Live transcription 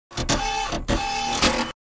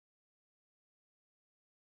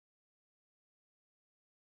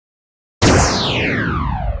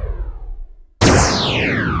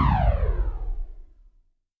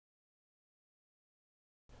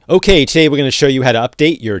Okay, today we're going to show you how to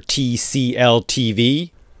update your TCL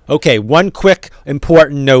TV. Okay, one quick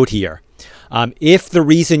important note here. If the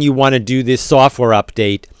reason you want to do this software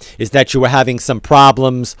update is that you are having some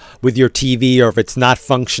problems with your TV or if it's not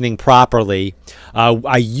functioning properly,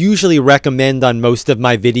 I usually recommend on most of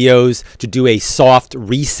my videos to do a soft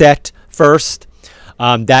reset first.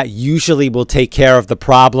 That usually will take care of the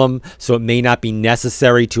problem, so it may not be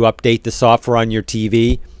necessary to update the software on your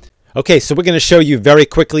TV. Okay, so we're going to show you very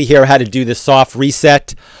quickly here how to do the soft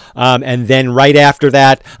reset. And then right after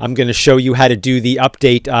that, I'm going to show you how to do the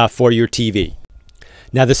update for your TV.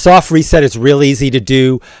 Now, the soft reset is real easy to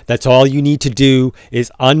do. That's all you need to do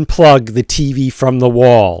is unplug the TV from the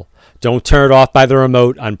wall. Don't turn it off by the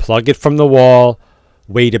remote. Unplug it from the wall.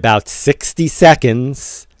 Wait about 60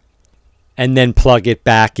 seconds. And then plug it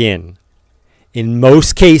back in. In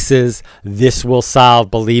most cases, this will solve,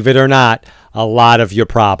 believe it or not, a lot of your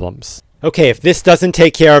problems. Okay, if this doesn't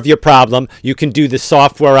take care of your problem, you can do the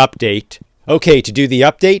software update. Okay, to do the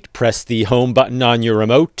update, press the home button on your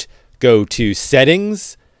remote, go to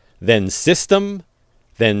Settings, then System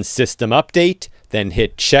Update, then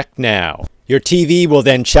hit Check Now. Your TV will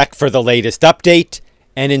then check for the latest update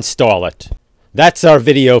and install it. That's our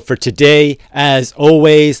video for today. As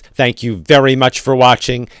always, thank you very much for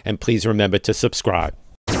watching, and please remember to subscribe.